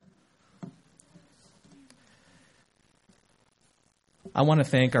I want to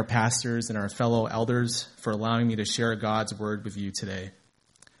thank our pastors and our fellow elders for allowing me to share God's word with you today.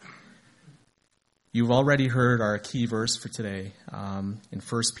 You've already heard our key verse for today in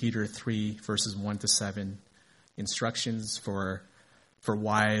 1 Peter 3, verses 1 to 7, instructions for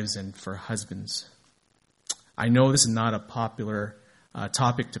wives and for husbands. I know this is not a popular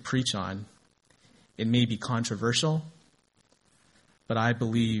topic to preach on. It may be controversial, but I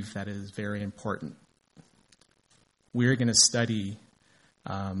believe that it is very important. We're going to study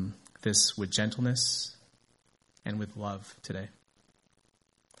this with gentleness and with love today.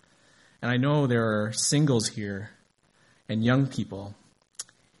 And I know there are singles here and young people,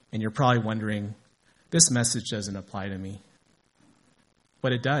 and you're probably wondering, this message doesn't apply to me.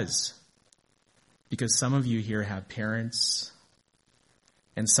 But it does, because some of you here have parents,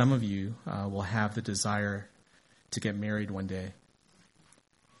 and some of you will have the desire to get married one day.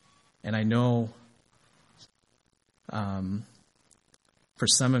 And I know for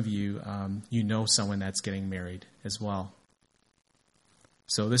some of you, you know someone that's getting married as well.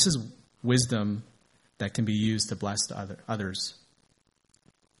 So this is wisdom that can be used to bless others.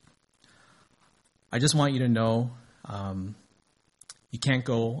 I just want you to know you can't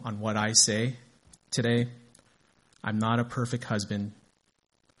go on what I say today. I'm not a perfect husband,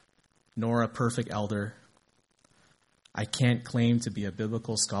 nor a perfect elder. I can't claim to be a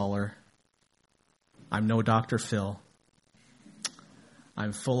biblical scholar. I'm no Dr. Phil.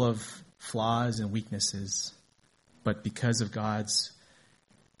 I'm full of flaws and weaknesses, but because of God's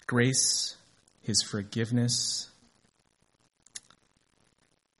grace, His forgiveness,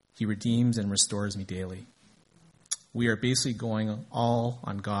 He redeems and restores me daily. We are basically going all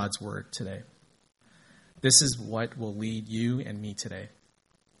on God's word today. This is what will lead you and me today.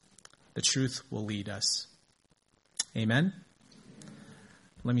 The truth will lead us. Amen?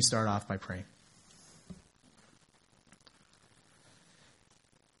 Let me start off by praying.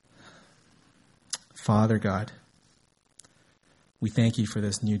 Father God, we thank you for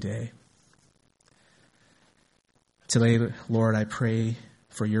this new day. Today, Lord, I pray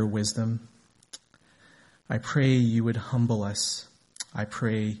for your wisdom. I pray you would humble us. I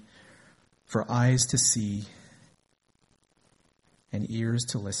pray for eyes to see and ears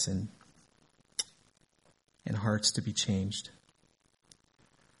to listen and hearts to be changed.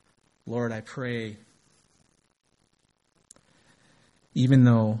 Lord, I pray, even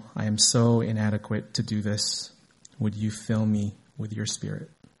though I am so inadequate to do this, would you fill me with your Spirit?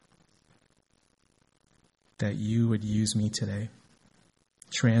 That you would use me today,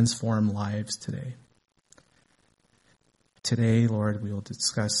 transform lives today. Today, Lord, we will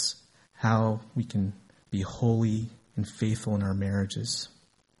discuss how we can be holy and faithful in our marriages.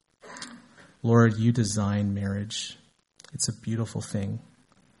 Lord, you designed marriage. It's a beautiful thing.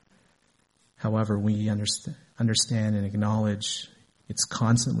 However, we understand and acknowledge it's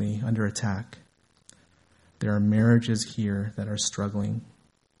constantly under attack. There are marriages here that are struggling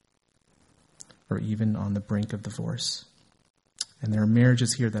or even on the brink of divorce. And there are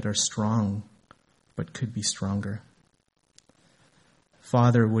marriages here that are strong but could be stronger.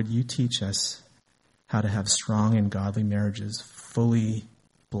 Father, would you teach us how to have strong and godly marriages fully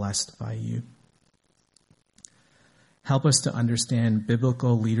blessed by you? Help us to understand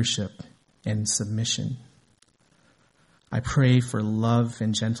biblical leadership and submission. I pray for love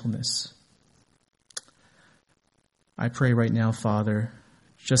and gentleness. I pray right now, Father,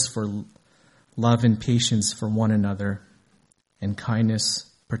 just for love and patience for one another and kindness,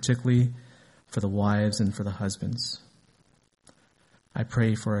 particularly for the wives and for the husbands. I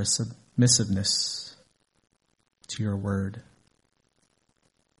pray for a submissiveness to your word.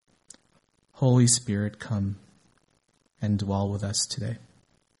 Holy Spirit, come and dwell with us today.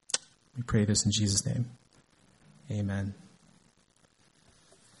 We pray this in Jesus' name. Amen.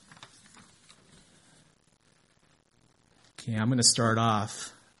 Okay, I'm going to start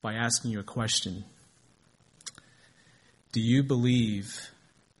off by asking you a question. Do you believe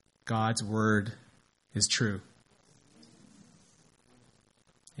God's word is true?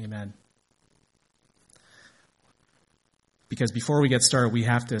 Amen. Because before we get started, we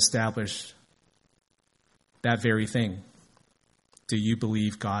have to establish that very thing. Do you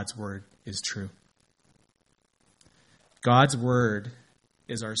believe God's word is true? God's word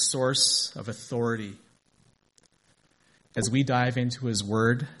is our source of authority. As we dive into his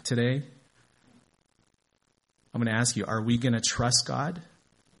word today, I'm going to ask you, are we going to trust God?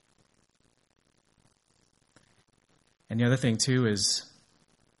 And the other thing, too, is,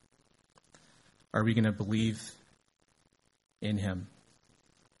 are we going to believe in him?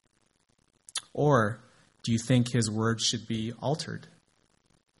 Or do you think his word should be altered?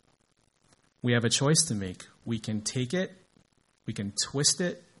 We have a choice to make. We can take it We can twist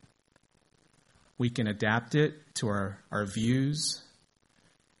it. We can adapt it to our views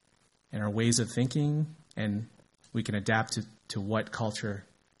and our ways of thinking, and we can adapt it to what culture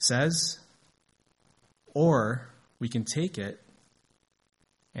says. Or we can take it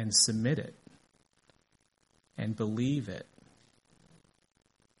and submit it and believe it.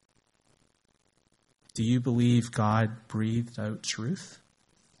 Do you believe God breathed out truth?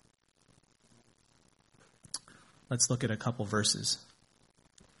 Let's look at a couple verses.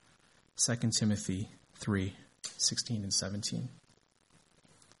 2 Timothy 3:16 and 17.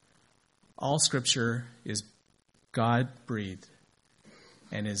 All Scripture is God-breathed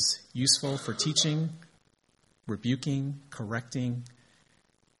and is useful for teaching, rebuking, correcting,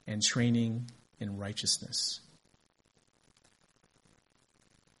 and training in righteousness,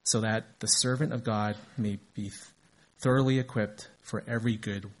 so that the servant of God may be thoroughly equipped for every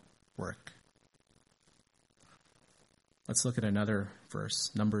good work. Let's look at another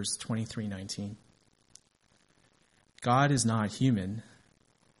verse, Numbers 23:19. God is not human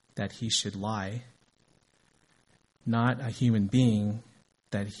that he should lie, not a human being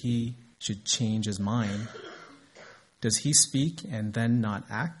that he should change his mind. Does he speak and then not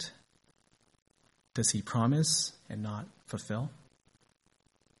act? Does he promise and not fulfill?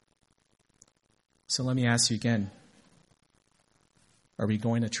 So let me ask you again. Are we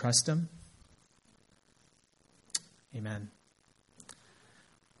going to trust him? Amen.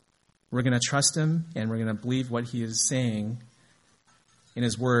 We're going to trust him, and we're going to believe what he is saying in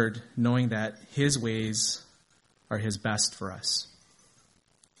his word, knowing that his ways are his best for us.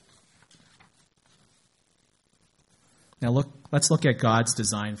 Now let's look at God's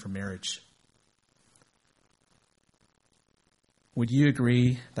design for marriage. Would you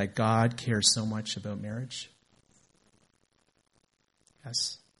agree that God cares so much about marriage?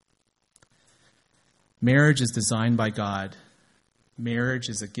 Yes. Marriage is designed by God. Marriage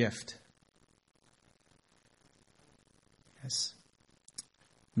is a gift. Yes.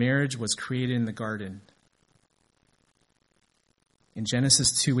 Marriage was created in the garden. In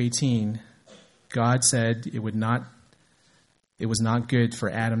Genesis 2:18, God said it was not good for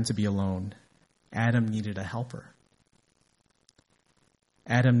Adam to be alone. Adam needed a helper.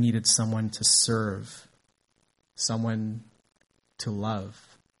 Adam needed someone to serve, someone to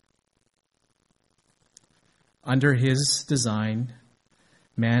love. Under his design,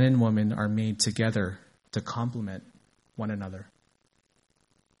 man and woman are made together to complement one another.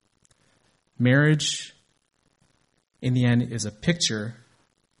 Marriage, in the end, is a picture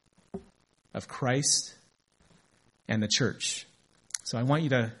of Christ and the church. So I want you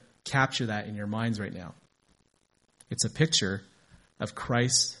to capture that in your minds right now. It's a picture of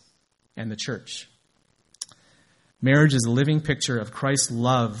Christ and the church. Marriage is a living picture of Christ's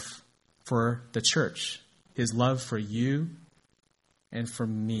love for the church, his love for you and for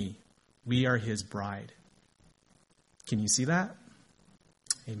me. We are his bride. Can you see that?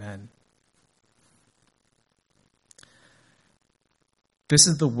 Amen. This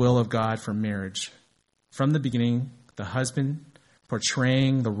is the will of God for marriage. From the beginning, the husband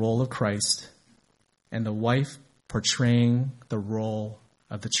portraying the role of Christ and the wife portraying the role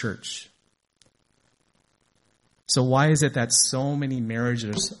of the church. So why is it that so many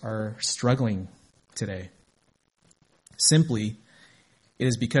marriages are struggling today? Simply, it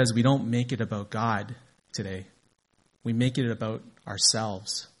is because we don't make it about God today. We make it about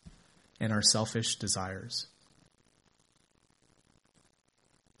ourselves and our selfish desires.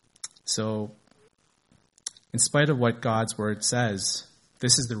 So, in spite of what God's word says,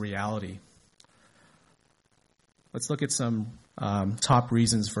 this is the reality. Let's look at some top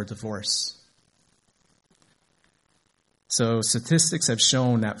reasons for divorce. So statistics have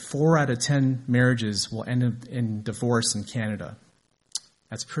shown that 4 out of 10 marriages will end up in divorce in Canada.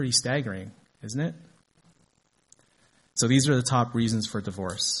 That's pretty staggering, isn't it? So these are the top reasons for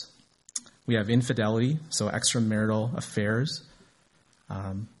divorce. We have infidelity, so extramarital affairs,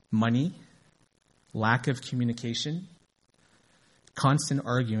 money, lack of communication, constant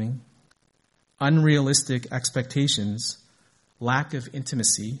arguing, unrealistic expectations, lack of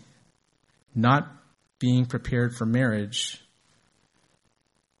intimacy, not being prepared for marriage,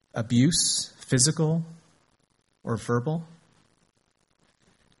 abuse, physical or verbal,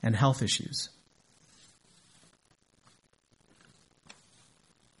 and health issues.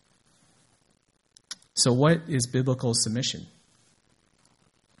 So what is biblical submission?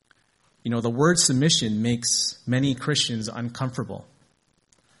 You know, the word submission makes many Christians uncomfortable.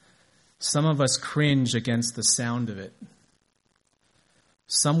 Some of us cringe against the sound of it.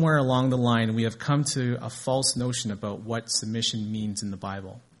 Somewhere along the line, we have come to a false notion about what submission means in the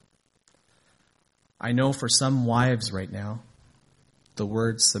Bible. I know for some wives right now, the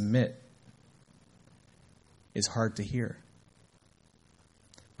word submit is hard to hear.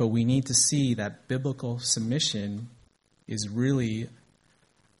 But we need to see that biblical submission is really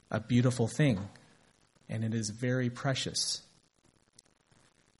a beautiful thing, and it is very precious.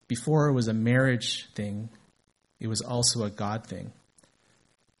 Before it was a marriage thing, it was also a God thing,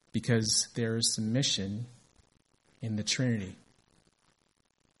 because there is submission in the Trinity.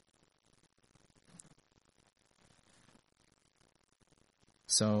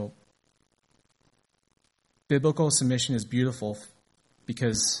 So, biblical submission is beautiful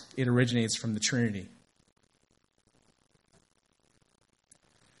because it originates from the Trinity.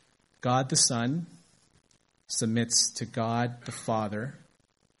 God the Son submits to God the Father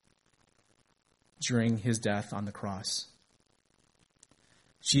during his death on the cross.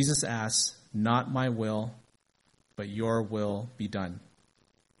 Jesus asks, "Not my will, but your will be done."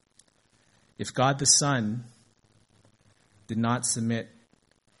 If God the Son did not submit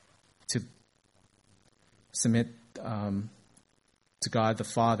to God the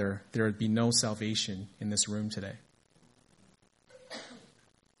Father, there would be no salvation in this room today.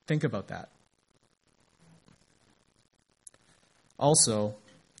 Think about that. Also,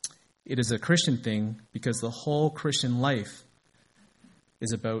 it is a Christian thing because the whole Christian life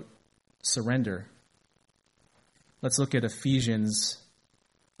is about surrender. Let's look at Ephesians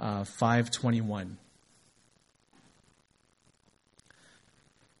 5:21.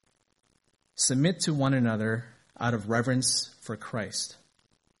 Submit to one another out of reverence for Christ.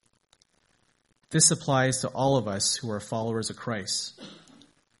 This applies to all of us who are followers of Christ.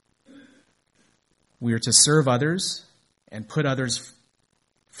 We are to serve others and put others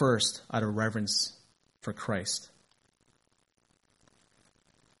first out of reverence for Christ.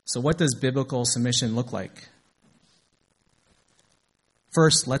 So what does biblical submission look like?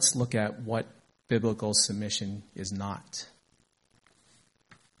 First, let's look at what biblical submission is not.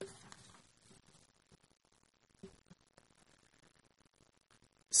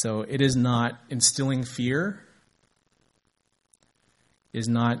 So it is not instilling fear, it is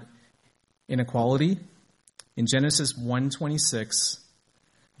not inequality. In Genesis 1:26,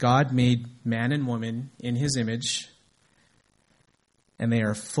 God made man and woman in his image, and they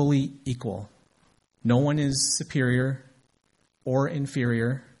are fully equal. No one is superior or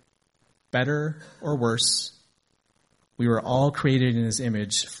inferior, better or worse. We were all created in his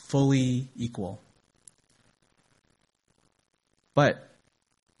image, fully equal. But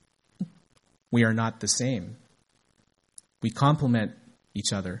we are not the same. We complement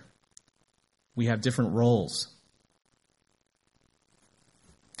each other. We have different roles.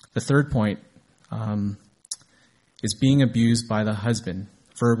 The third point is being abused by the husband,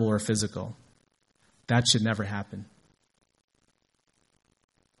 verbal or physical. That should never happen.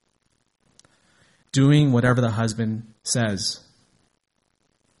 Doing whatever the husband says.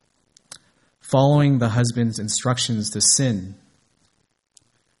 Following the husband's instructions to sin.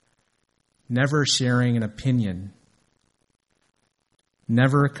 Never sharing an opinion.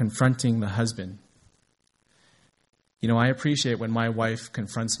 Never confronting the husband. You know, I appreciate when my wife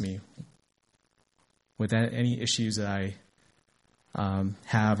confronts me with any issues that I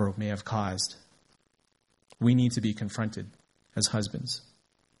have or may have caused. We need to be confronted as husbands.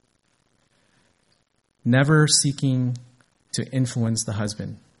 Never seeking to influence the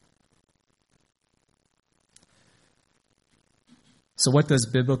husband. So what does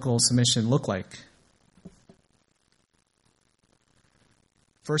biblical submission look like?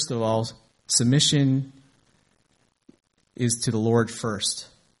 First of all, submission is to the Lord first.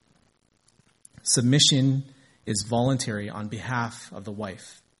 Submission is voluntary on behalf of the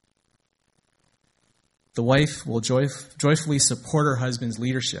wife. The wife will joyfully support her husband's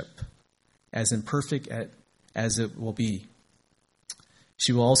leadership, as imperfect as it will be.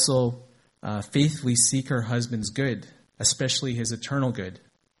 She will also faithfully seek her husband's good, especially his eternal good.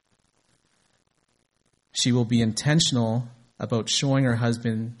 She will be intentional about showing her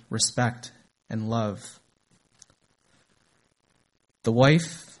husband respect and love. The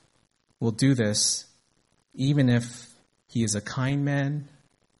wife will do this even if he is a kind man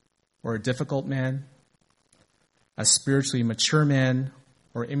or a difficult man, a spiritually mature man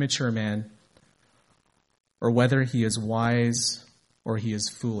or immature man, or whether he is wise or he is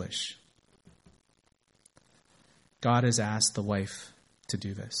foolish. God has asked the wife to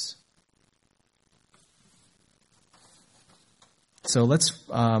do this. So let's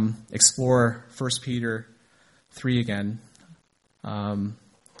explore 1 Peter 3 again.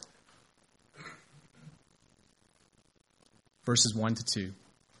 Verses 1 to 2.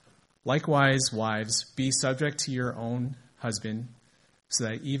 Likewise, wives, be subject to your own husband, so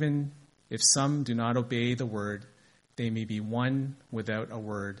that even if some do not obey the word, they may be won without a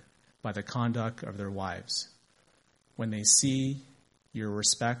word by the conduct of their wives, when they see your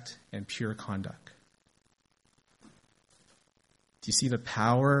respect and pure conduct. Do you see the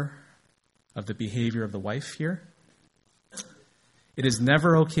power of the behavior of the wife here? It is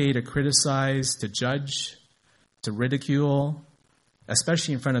never okay to criticize, to judge, to ridicule,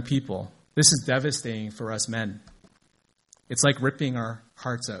 especially in front of people. This is devastating for us men. It's like ripping our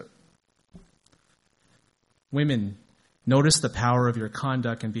hearts out. Women, notice the power of your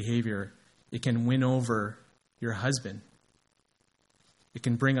conduct and behavior. It can win over your husband. It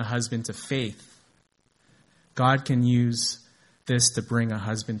can bring a husband to faith. God can use this to bring a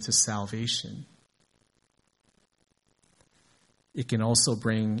husband to salvation. It can also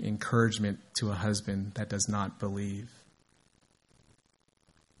bring encouragement to a husband that does not believe.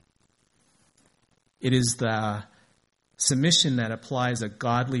 It is the submission that applies a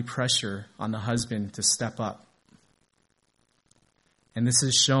godly pressure on the husband to step up. And this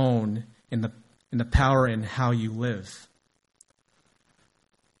is shown in the power in how you live.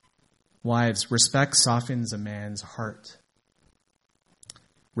 Wives, respect softens a man's heart.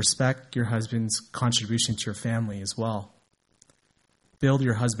 Respect your husband's contribution to your family as well. Build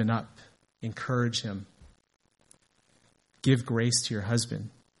your husband up. Encourage him. Give grace to your husband.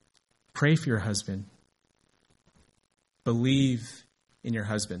 Pray for your husband. Believe in your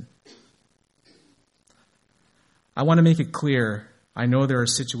husband. I want to make it clear, I know there are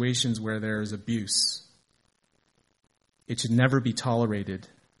situations where there is abuse. It should never be tolerated.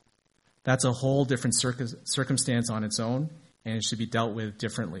 That's a whole different circumstance on its own, and it should be dealt with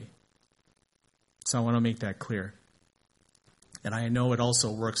differently. So I want to make that clear. And I know it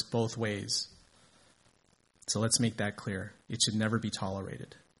also works both ways. So let's make that clear. It should never be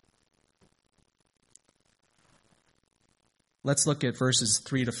tolerated. Let's look at verses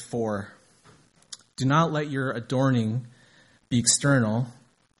 3 to 4. Do not let your adorning be external,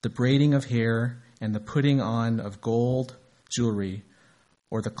 the braiding of hair and the putting on of gold jewelry,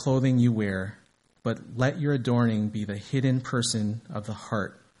 or the clothing you wear, but let your adorning be the hidden person of the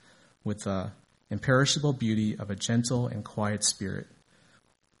heart, with the imperishable beauty of a gentle and quiet spirit,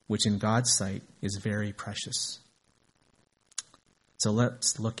 which in God's sight is very precious. So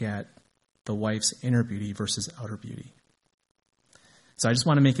let's look at the wife's inner beauty versus outer beauty. So I just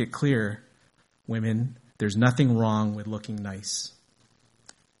want to make it clear, women, there's nothing wrong with looking nice.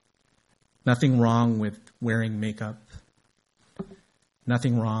 Nothing wrong with wearing makeup.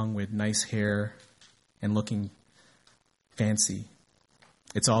 Nothing wrong with nice hair and looking fancy.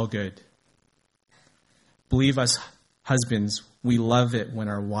 It's all good. Believe us, husbands, we love it when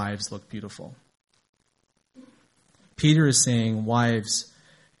our wives look beautiful. Peter is saying, wives,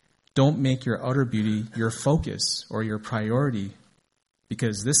 don't make your outer beauty your focus or your priority,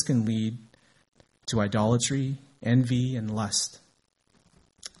 because this can lead to idolatry, envy, and lust.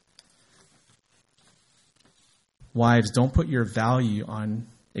 Wives, don't put your value on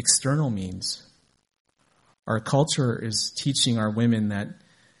external means. Our culture is teaching our women that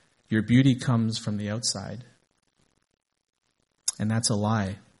your beauty comes from the outside. And that's a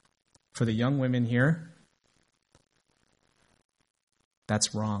lie. For the young women here,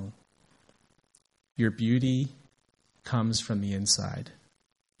 that's wrong. Your beauty comes from the inside.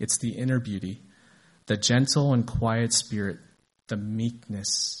 It's the inner beauty, the gentle and quiet spirit, the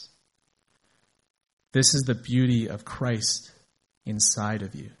meekness. This is the beauty of Christ inside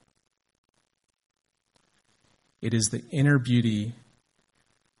of you. It is the inner beauty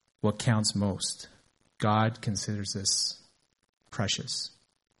what counts most. God considers this precious.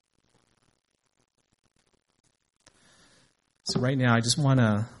 So right now, I just want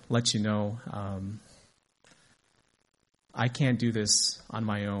to let you know, I can't do this on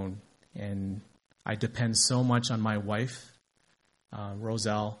my own, and I depend so much on my wife,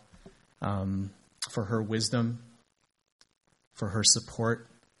 Roselle, for her wisdom, for her support,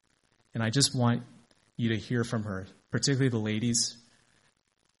 and I just want you to hear from her, particularly the ladies.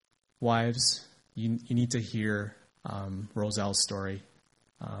 Wives, you need to hear Roselle's story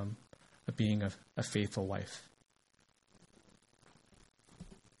of being a faithful wife.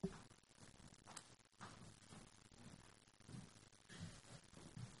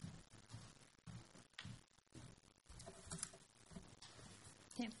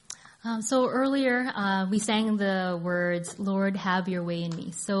 So earlier, we sang the words, Lord, have your way in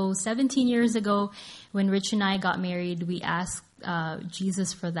me. So 17 years ago, when Rich and I got married, we asked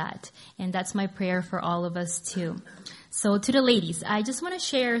Jesus for that. And that's my prayer for all of us too. So to the ladies, I just want to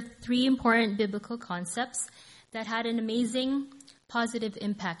share 3 important biblical concepts that had an amazing positive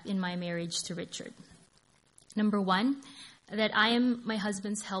impact in my marriage to Richard. Number 1, that I am my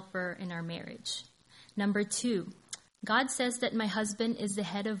husband's helper in our marriage. Number 2, God says that my husband is the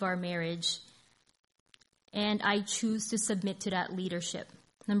head of our marriage, and I choose to submit to that leadership.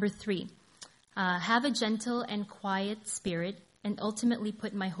 Number 3, have a gentle and quiet spirit, and ultimately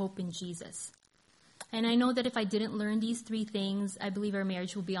put my hope in Jesus. And I know that if I didn't learn these 3 things, I believe our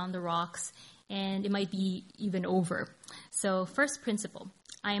marriage will be on the rocks, and it might be even over. So, first principle,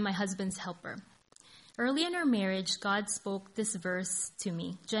 I am my husband's helper. Early in our marriage, God spoke this verse to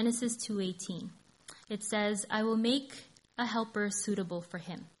me, Genesis 2:18. It says, I will make a helper suitable for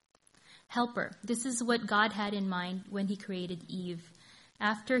him. Helper, this is what God had in mind when he created Eve,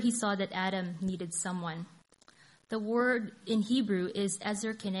 after he saw that Adam needed someone. The word in Hebrew is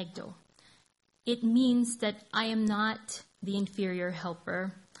ezer kenegdo. It means that I am not the inferior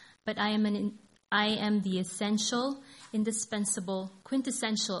helper, but I am the essential, indispensable,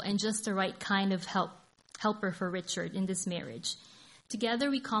 quintessential, and just the right kind of helper for Richard in this marriage. Together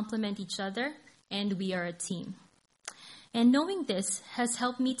we complement each other, and we are a team. And knowing this has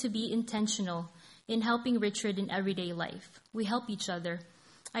helped me to be intentional in helping Richard in everyday life. We help each other.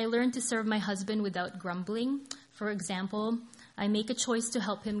 I learned to serve my husband without grumbling. For example, I make a choice to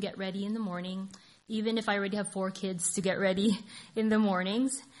help him get ready in the morning, even if I already have 4 kids to get ready in the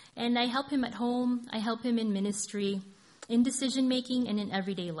mornings. And I help him at home, I help him in ministry, in decision-making, and in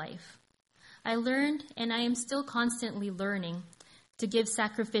everyday life. I learned, and I am still constantly learning, to give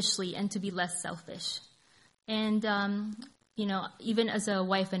sacrificially and to be less selfish. And, even as a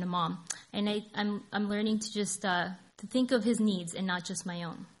wife and a mom. And I'm learning to just to think of his needs and not just my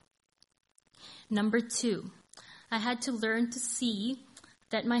own. Number 2, I had to learn to see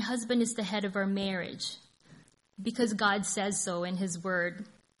that my husband is the head of our marriage because God says so in his word.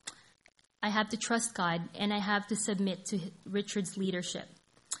 I have to trust God, and I have to submit to Richard's leadership.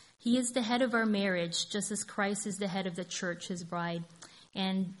 He is the head of our marriage, just as Christ is the head of the church, his bride.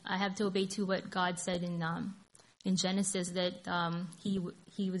 And I have to obey to what God said in Genesis, that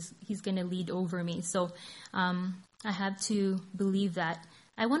he's going to lead over me. So I have to believe that.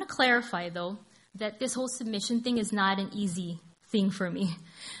 I want to clarify, though, that this whole submission thing is not an easy thing for me.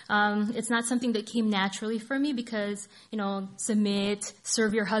 It's not something that came naturally for me because, submit,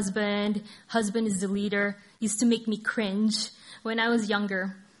 serve your husband is the leader, used to make me cringe when I was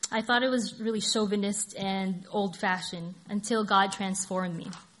younger. I thought it was really chauvinist and old-fashioned until God transformed me.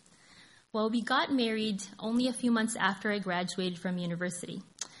 Well, we got married only a few months after I graduated from university.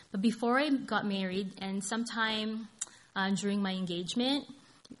 But before I got married, and sometime during my engagement,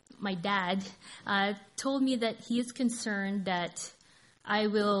 my dad told me that he is concerned that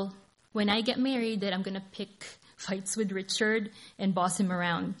when I get married, that I'm going to pick fights with Richard and boss him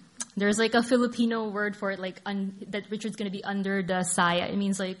around. There's like a Filipino word for it, that Richard's going to be under the saya. It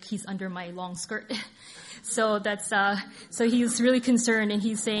means like he's under my long skirt. So so he's really concerned, and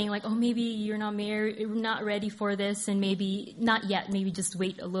he's saying like, oh, maybe you're not married, you're not ready for this, and maybe not yet, maybe just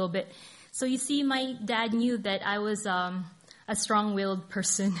wait a little bit. So you see, my dad knew that I was a strong-willed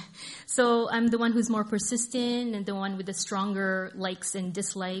person. So I'm the one who's more persistent and the one with the stronger likes and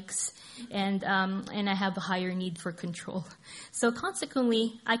dislikes, and I have a higher need for control. So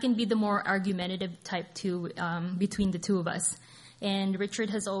consequently, I can be the more argumentative type too between the two of us. And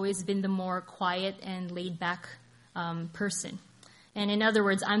Richard has always been the more quiet and laid-back person. And in other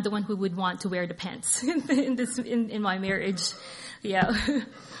words, I'm the one who would want to wear the pants in my marriage. Yeah.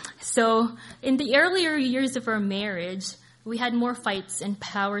 So in the earlier years of our marriage, we had more fights and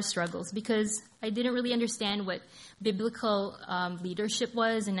power struggles because I didn't really understand what biblical leadership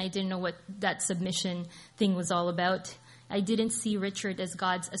was, and I didn't know what that submission thing was all about. I didn't see Richard as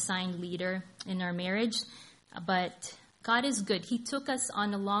God's assigned leader in our marriage, but God is good. He took us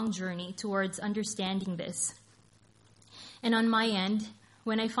on a long journey towards understanding this. And on my end,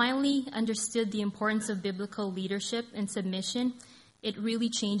 when I finally understood the importance of biblical leadership and submission, it really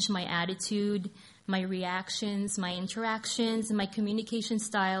changed my attitude, my reactions, my interactions, my communication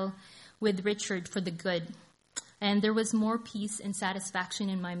style with Richard for the good. And there was more peace and satisfaction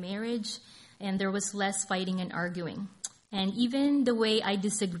in my marriage, and there was less fighting and arguing. And even the way I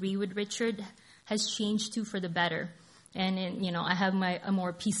disagree with Richard has changed too for the better. And I have a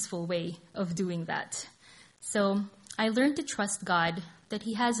more peaceful way of doing that. So I learned to trust God, that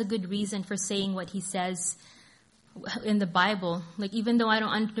he has a good reason for saying what he says in the Bible. Like, even though I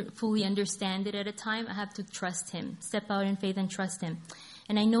don't fully understand it at a time, I have to trust him, step out in faith and trust him.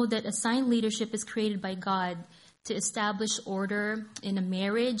 And I know that assigned leadership is created by God to establish order in a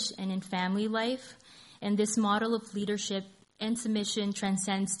marriage and in family life. And this model of leadership and submission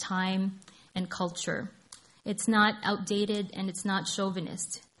transcends time and culture. It's not outdated, and it's not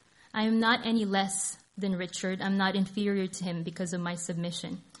chauvinist. I am not any less than Richard. I'm not inferior to him because of my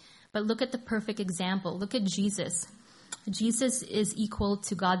submission. But look at the perfect example. Look at Jesus. Jesus is equal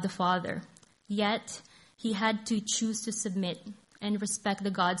to God the Father, yet he had to choose to submit and respect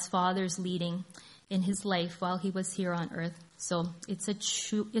the God's Father's leading in his life while he was here on earth. So it's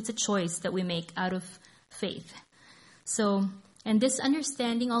a choice that we make out of faith. So, and this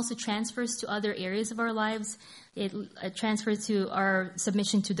understanding also transfers to other areas of our lives. It transfers to our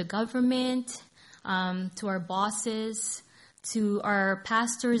submission to the government, to our bosses, to our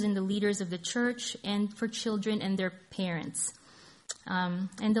pastors and the leaders of the church, and for children and their parents.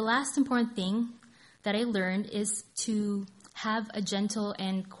 And the last important thing that I learned is to have a gentle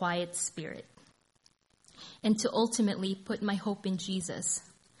and quiet spirit, and to ultimately put my hope in Jesus.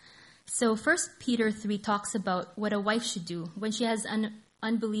 So 1 Peter 3 talks about what a wife should do when she has an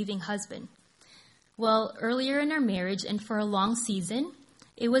unbelieving husband. Well, earlier in our marriage and for a long season,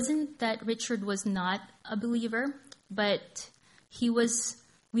 it wasn't that Richard was not a believer, but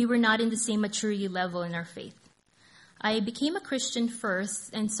we were not in the same maturity level in our faith. I became a Christian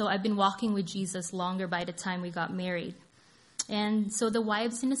first, and so I've been walking with Jesus longer by the time we got married. And so the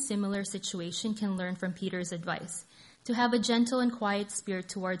wives in a similar situation can learn from Peter's advice to have a gentle and quiet spirit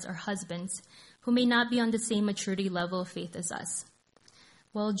towards our husbands who may not be on the same maturity level of faith as us.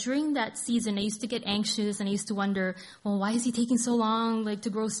 Well, during that season, I used to get anxious and I used to wonder, well, why is he taking so long, to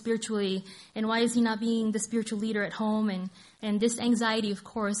grow spiritually? And why is he not being the spiritual leader at home? And this anxiety, of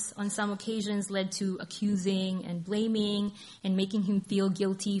course, on some occasions led to accusing and blaming and making him feel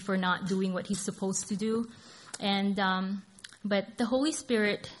guilty for not doing what he's supposed to do. But the Holy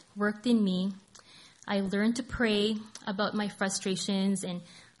Spirit worked in me. I learned to pray about my frustrations, and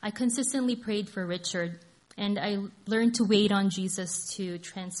I consistently prayed for Richard. And I learned to wait on Jesus to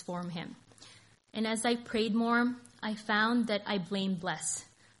transform him. And as I prayed more, I found that I blamed less.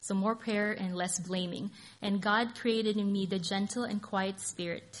 So more prayer and less blaming. And God created in me the gentle and quiet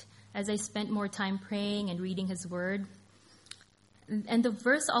spirit as I spent more time praying and reading his word. And the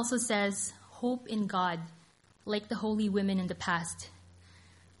verse also says, hope in God, like the holy women in the past.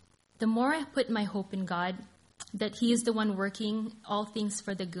 The more I put my hope in God, that he is the one working all things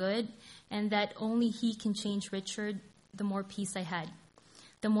for the good, and that only he can change Richard, the more peace I had.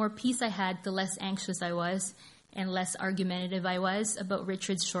 The more peace I had, the less anxious I was and less argumentative I was about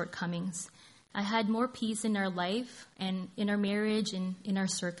Richard's shortcomings. I had more peace in our life and in our marriage and in our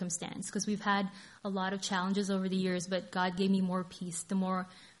circumstance, because we've had a lot of challenges over the years, but God gave me more peace the more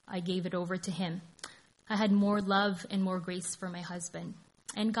I gave it over to him. I had more love and more grace for my husband.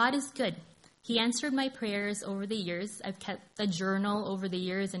 And God is good. He answered my prayers over the years. I've kept a journal over the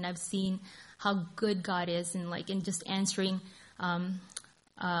years, and I've seen how good God is in just answering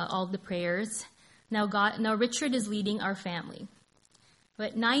all the prayers. Now Richard is leading our family.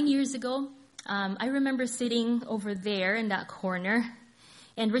 But 9 years ago, I remember sitting over there in that corner,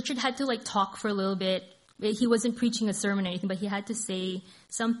 and Richard had to talk for a little bit. He wasn't preaching a sermon or anything, but he had to say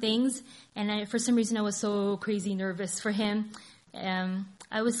some things. And for some reason, I was so crazy nervous for him.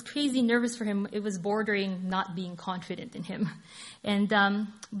 I was crazy nervous for him. It was bordering not being confident in him.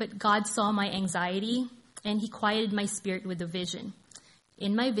 But God saw my anxiety, and he quieted my spirit with a vision.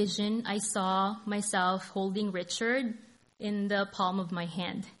 In my vision, I saw myself holding Richard in the palm of my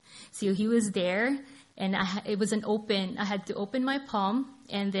hand. So he was there, and I had to open my palm,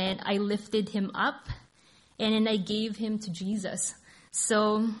 and then I lifted him up, and then I gave him to Jesus.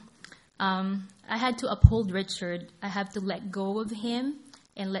 So I had to uphold Richard. I have to let go of him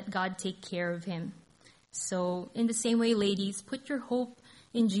and let God take care of him. So in the same way, ladies, put your hope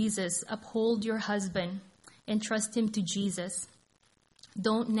in Jesus. Uphold your husband and trust him to Jesus.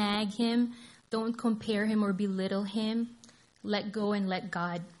 Don't nag him. Don't compare him or belittle him. Let go and let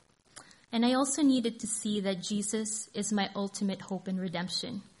God. And I also needed to see that Jesus is my ultimate hope and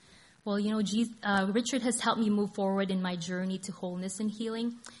redemption. Well, Richard has helped me move forward in my journey to wholeness and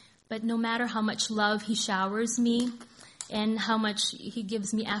healing. But no matter how much love he showers me and how much he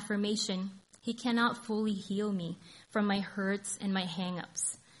gives me affirmation, he cannot fully heal me from my hurts and my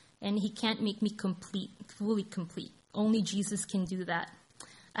hang-ups. And he can't make me fully complete. Only Jesus can do that.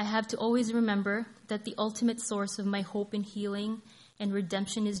 I have to always remember that the ultimate source of my hope and healing and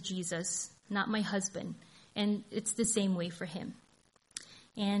redemption is Jesus, not my husband. And it's the same way for him.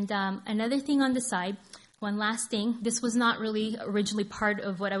 And another thing on the side, one last thing. This was not really originally part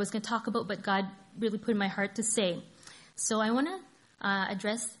of what I was going to talk about, but God really put in my heart to say. So I want to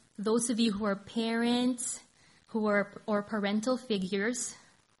address those of you who are parents, or parental figures,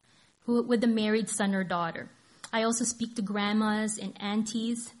 with a married son or daughter. I also speak to grandmas and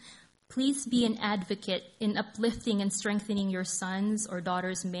aunties. Please be an advocate in uplifting and strengthening your son's or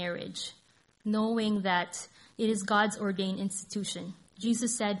daughter's marriage, knowing that it is God's ordained institution.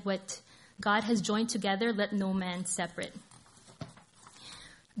 Jesus said what God has joined together, let no man separate.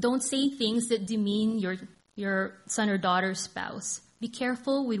 Don't say things that demean your son or daughter's spouse. Be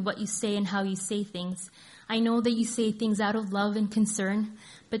careful with what you say and how you say things. I know that you say things out of love and concern,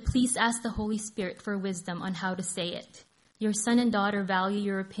 but please ask the Holy Spirit for wisdom on how to say it. Your son and daughter value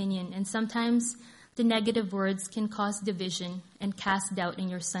your opinion, and sometimes the negative words can cause division and cast doubt in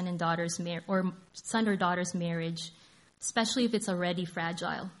your son and daughter's son or daughter's marriage, especially if it's already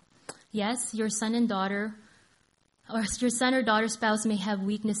fragile. Yes, your son or daughter's spouse may have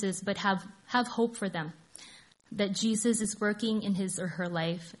weaknesses, but have hope for them, that Jesus is working in his or her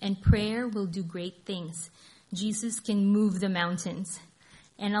life, and prayer will do great things. Jesus can move the mountains.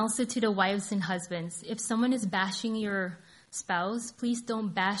 And also to the wives and husbands, if someone is bashing your spouse, please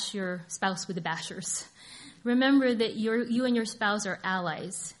don't bash your spouse with the bashers. Remember that you and your spouse are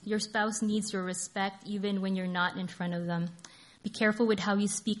allies. Your spouse needs your respect even when you're not in front of them. Be careful with how you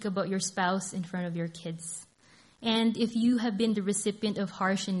speak about your spouse in front of your kids. And if you have been the recipient of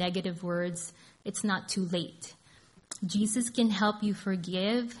harsh and negative words, it's not too late. Jesus can help you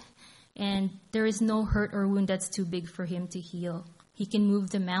forgive, and there is no hurt or wound that's too big for him to heal. He can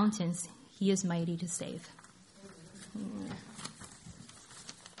move the mountains. He is mighty to save.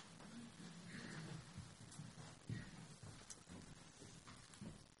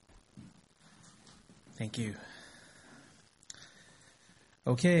 Thank you.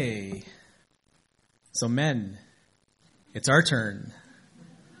 Okay. So men, it's our turn.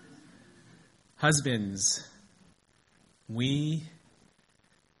 Husbands, we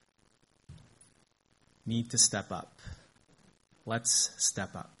need to step up. Let's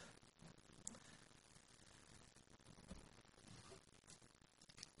step up.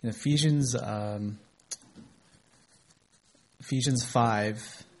 In Ephesians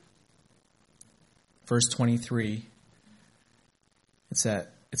 5, verse 23, it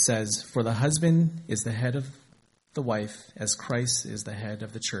says, "For the husband is the head of the wife, as Christ is the head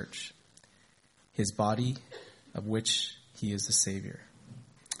of the church, his body, of which he is the Savior."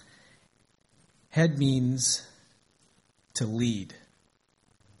 Head means to lead.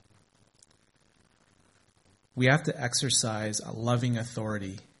 We have to exercise a loving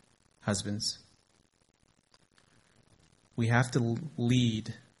authority, husbands. We have to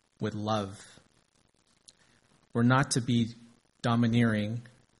lead with love. We're not to be domineering,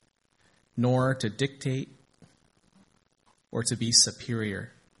 nor to dictate or to be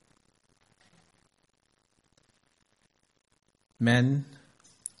superior. Men,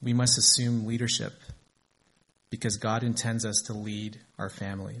 we must assume leadership because God intends us to lead our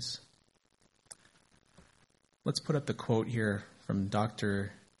families. Let's put up the quote here from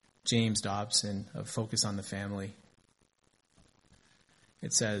Dr. James Dobson of Focus on the Family.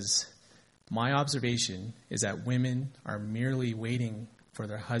 It says, "My observation is that women are merely waiting for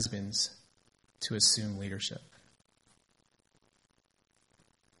their husbands to assume leadership."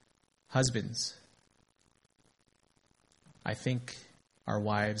 Husbands, I think our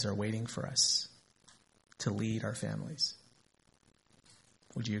wives are waiting for us to lead our families.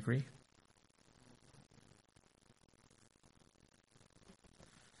 Would you agree?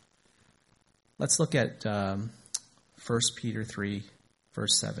 Let's look at 1 Peter 3,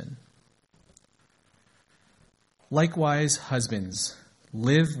 verse 7. "Likewise, husbands,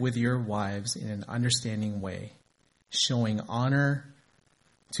 live with your wives in an understanding way, showing honor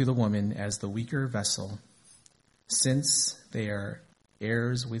to the woman as the weaker vessel, since they are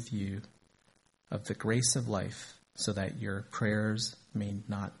heirs with you of the grace of life, so that your prayers may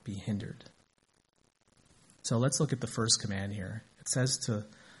not be hindered." So let's look at the first command here. It says to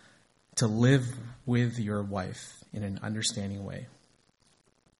live with your wife in an understanding way.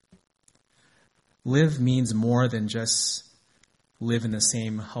 Live means more than just live in the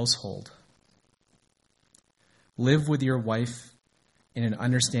same household. Live with your wife in an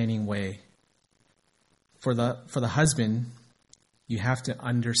understanding way. For the husband, you have to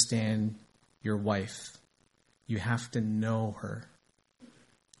understand your wife. You have to know her.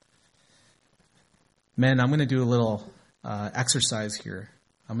 Men, I'm going to do a little exercise here.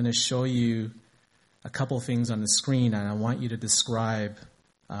 I'm going to show you a couple things on the screen, and I want you to describe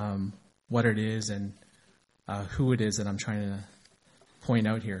what it is and who it is that I'm trying to point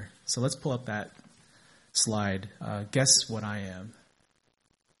out here. So let's pull up that slide. Guess what I am.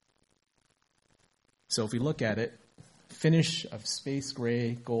 So if we look at it, finish of space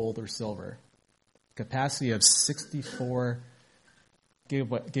gray, gold, or silver. Capacity of 64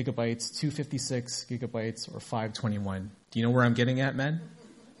 gigabytes, 256 gigabytes, or 521. Do you know where I'm getting at, men?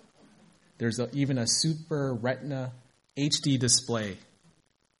 There's even a Super Retina HD display.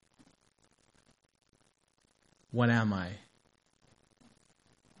 What am I?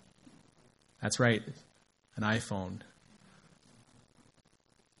 That's right, an iPhone.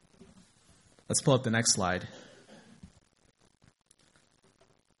 Let's pull up the next slide.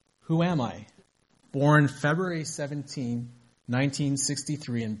 Who am I? Born February 17,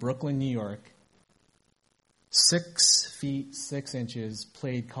 1963 in Brooklyn, New York. 6 feet 6 inches,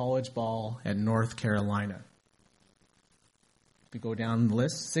 played college ball at North Carolina. We go down the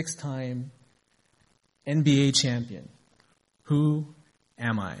list, 6-time NBA champion. Who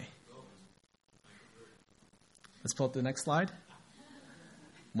am I? Let's pull up the next slide.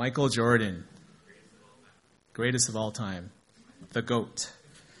 Michael Jordan, greatest of all time, the GOAT.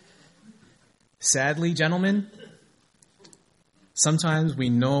 Sadly, gentlemen, sometimes we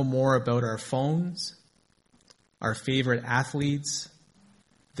know more about our phones, our favorite athletes,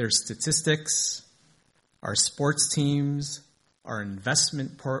 their statistics, our sports teams, our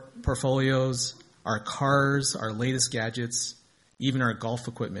investment portfolios, our cars, our latest gadgets, even our golf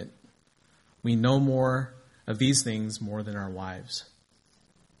equipment. We know more of these things more than our wives.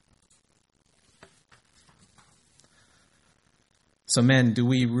 So men, do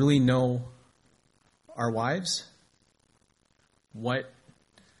we really know our wives? What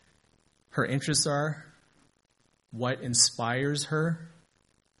her interests are? What inspires her?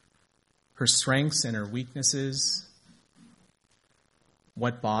 Her strengths and her weaknesses?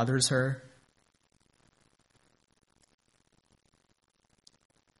 What bothers her?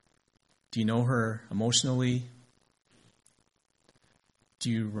 Do you know her emotionally? Do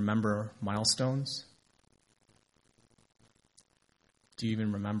you remember milestones? Do you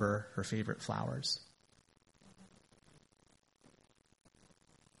even remember her favorite flowers?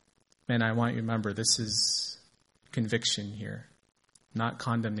 Men, I want you to remember this is conviction here, not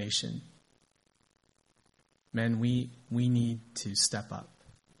condemnation. Men, we need to step up.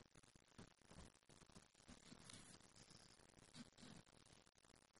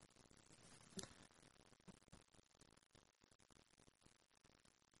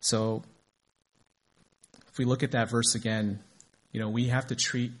 So, if we look at that verse again, we have to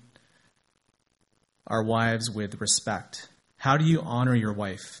treat our wives with respect. How do you honor your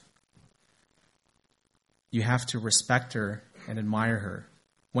wife? You have to respect her and admire her.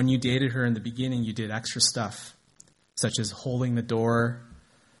 When you dated her in the beginning, you did extra stuff, such as holding the door.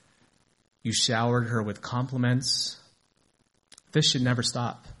 You showered her with compliments. This should never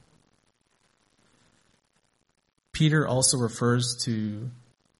stop. Peter also refers to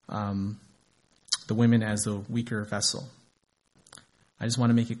the women as the weaker vessel. I just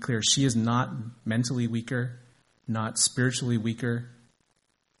want to make it clear, she is not mentally weaker, not spiritually weaker.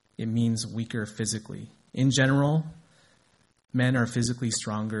 It means weaker physically. In general, men are physically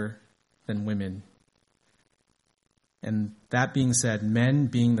stronger than women. And that being said, men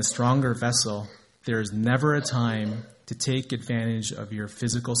being the stronger vessel, there is never a time to take advantage of your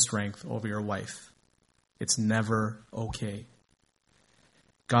physical strength over your wife. It's never okay.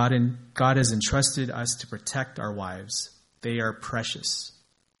 God has entrusted us to protect our wives. They are precious.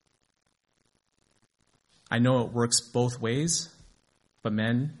 I know it works both ways, but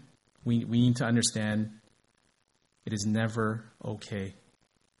men, we need to understand it is never okay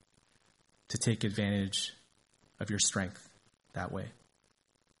to take advantage of your strength that way.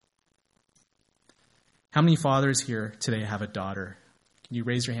 How many fathers here today have a daughter? Can you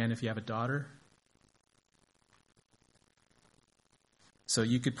raise your hand if you have a daughter? So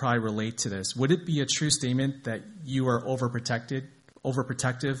you could probably relate to this. Would it be a true statement that you are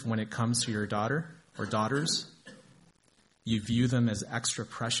overprotective when it comes to your daughter or daughters? You view them as extra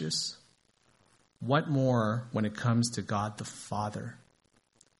precious? What more when it comes to God the Father?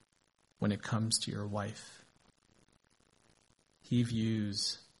 When it comes to your wife? He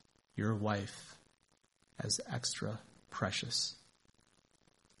views your wife as extra precious.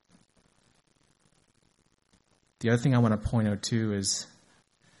 The other thing I want to point out too is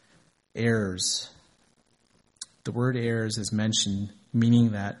heirs. The word heirs is mentioned,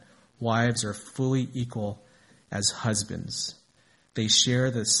 meaning that wives are fully equal as husbands. They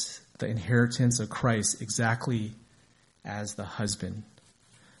share the inheritance of Christ exactly as the husband.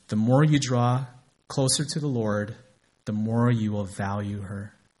 The more you draw closer to the Lord, the more you will value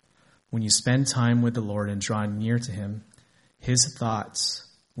her. When you spend time with the Lord and draw near to him, his thoughts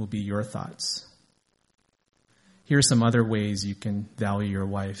will be your thoughts. Here are some other ways you can value your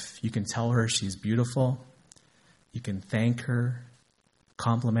wife. You can tell her she's beautiful. You can thank her,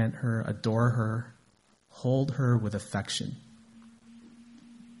 compliment her, adore her, hold her with affection.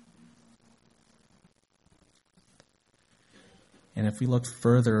 And if we look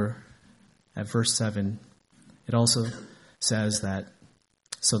further at verse 7, it also says that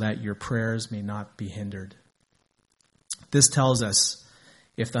so that your prayers may not be hindered. This tells us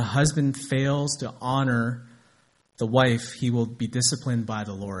If the husband fails to honor the wife, he will be disciplined by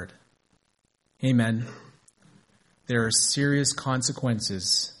the Lord. Amen. There are serious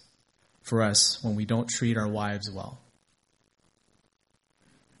consequences for us when we don't treat our wives well.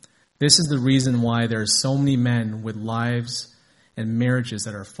 This is the reason why there are so many men with lives and marriages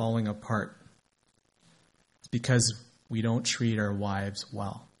that are falling apart. It's because we don't treat our wives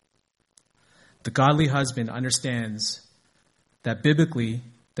well. The godly husband understands that biblically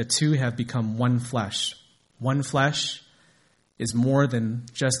the two have become one flesh. One flesh is more than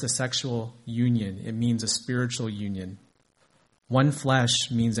just a sexual union. It means a spiritual union. One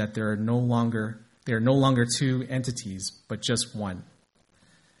flesh means that they are no longer two entities, but just one.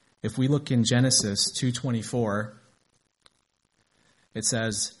 If we look in Genesis 2:24, it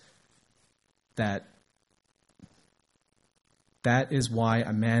says that is why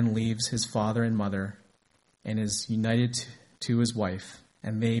a man leaves his father and mother and is united to his wife,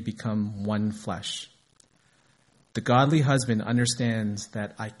 and they become one flesh. The godly husband understands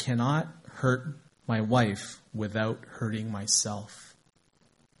that I cannot hurt my wife without hurting myself.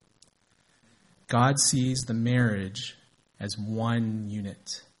 God sees the marriage as one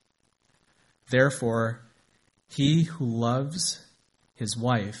unit. Therefore, he who loves his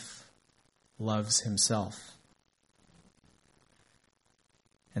wife loves himself.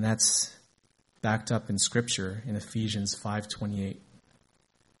 And that's backed up in Scripture in Ephesians 5:28.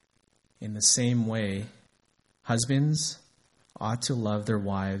 In the same way, husbands ought to love their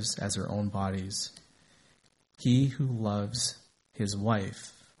wives as their own bodies. He who loves his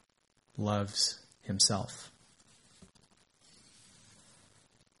wife loves himself.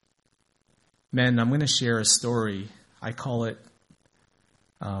 Men, I'm going to share a story. I call it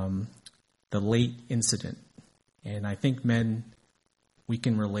the late incident. And I think men, we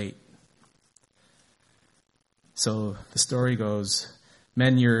can relate. So the story goes,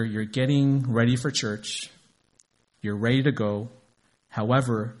 men, you're getting ready for church. You're ready to go.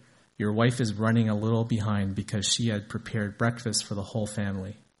 However, your wife is running a little behind because she had prepared breakfast for the whole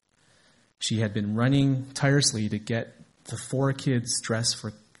family. She had been running tirelessly to get the 4 kids dressed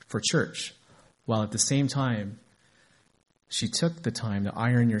for church, while at the same time, she took the time to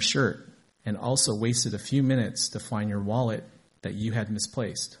iron your shirt and also wasted a few minutes to find your wallet that you had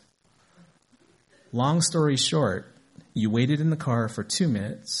misplaced. Long story short, you waited in the car for 2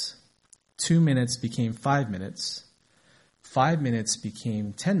 minutes. 2 minutes became 5 minutes. 5 minutes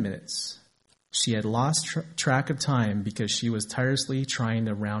became 10 minutes. She had lost track of time because she was tirelessly trying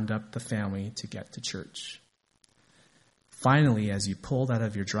to round up the family to get to church. Finally, as you pulled out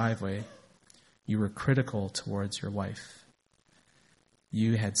of your driveway, you were critical towards your wife.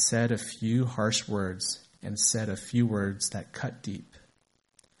 You had said a few harsh words and said a few words that cut deep.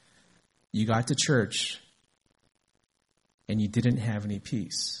 You got to church and you didn't have any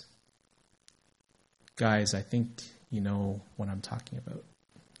peace. Guys, I think you know what I'm talking about.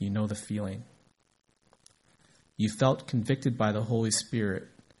 You know the feeling. You felt convicted by the Holy Spirit.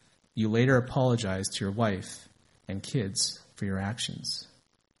 You later apologized to your wife and kids for your actions.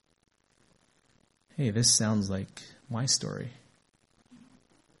 Hey, this sounds like my story.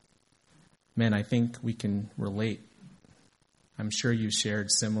 Men, I think we can relate. I'm sure you shared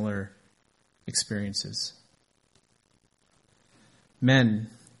similar experiences. Men,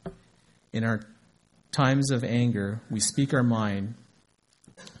 in our times of anger, we speak our mind.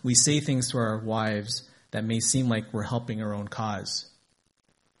 We say things to our wives that may seem like we're helping our own cause.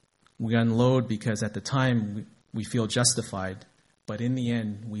 We unload because at the time we feel justified, but in the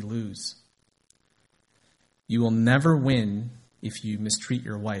end we lose. You will never win if you mistreat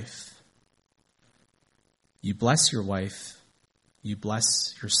your wife. You bless your wife, you bless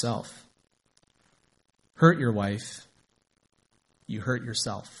yourself. Hurt your wife, you hurt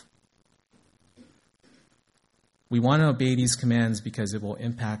yourself. We want to obey these commands because it will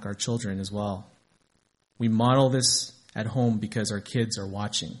impact our children as well. We model this at home because our kids are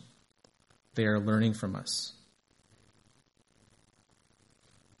watching. They are learning from us.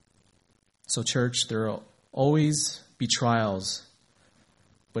 So church, there will always be trials,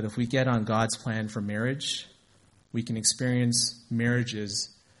 but if we get on God's plan for marriage, we can experience marriages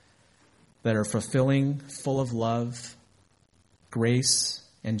that are fulfilling, full of love, grace,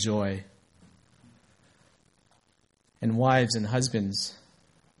 and joy. And wives and husbands,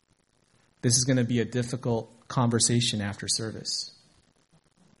 this is going to be a difficult conversation after service.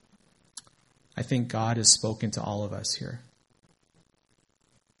 I think God has spoken to all of us here.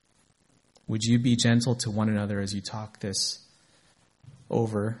 Would you be gentle to one another as you talk this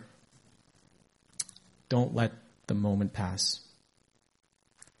over? Don't let the moment pass.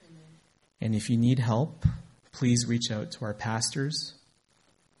 Amen. And if you need help, please reach out to our pastors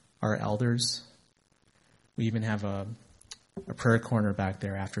our elders. We even have a prayer corner back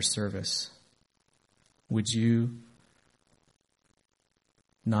there after service. Would you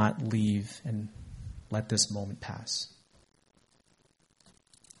not leave and let this moment pass?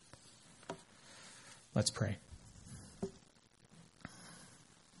 Let's pray.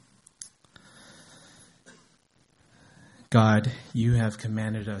 God, you have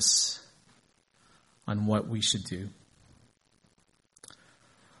commanded us on what we should do.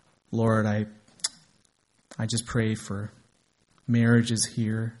 Lord, I just pray for marriages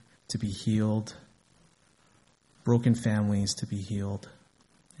here to be healed, broken families to be healed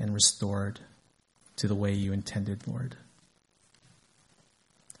and restored to the way you intended, Lord.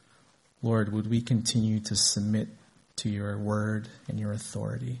 Lord, would we continue to submit to your word and your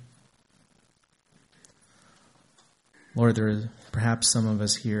authority? Lord, there are perhaps some of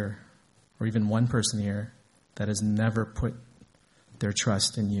us here, or even one person here, that has never put their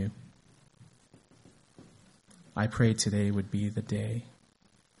trust in you. I pray today would be the day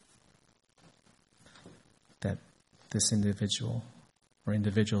that this individual or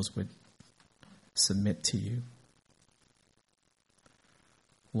individuals would submit to you.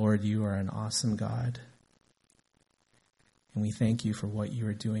 Lord, you are an awesome God, and we thank you for what you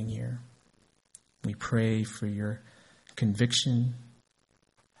are doing here. We pray for your conviction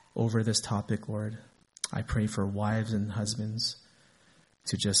over this topic, Lord. I pray for wives and husbands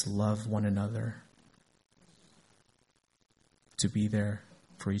to just love one another, to be there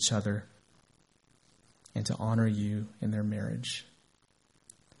for each other, and to honor you in their marriage.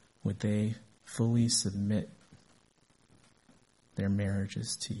 Would they fully submit their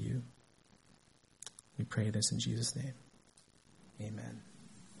marriages to you? We pray this in Jesus' name. Amen.